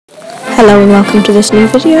Hello and welcome to this new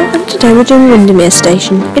video, and today we're doing Windermere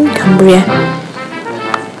Station in Cumbria.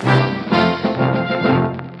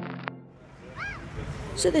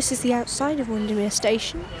 So this is the outside of Windermere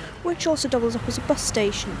Station, which also doubles up as a bus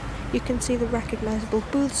station. You can see the recognisable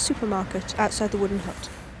Booth's supermarket outside the wooden hut.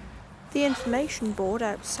 The information board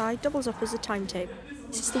outside doubles up as a timetable.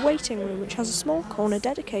 This is the waiting room, which has a small corner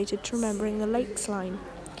dedicated to remembering the Lakes line.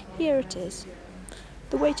 Here it is.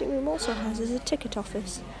 The waiting room also houses a ticket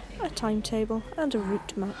office, a timetable and a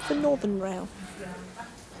route map for Northern Rail.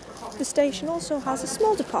 The station also has a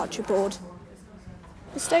small departure board.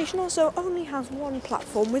 The station also only has one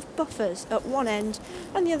platform with buffers at one end,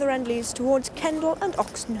 and the other end leads towards Kendal and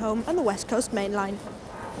Oxenholme and the West Coast Main Line.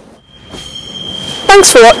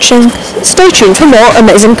 Thanks for watching. Stay tuned for more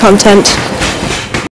amazing content.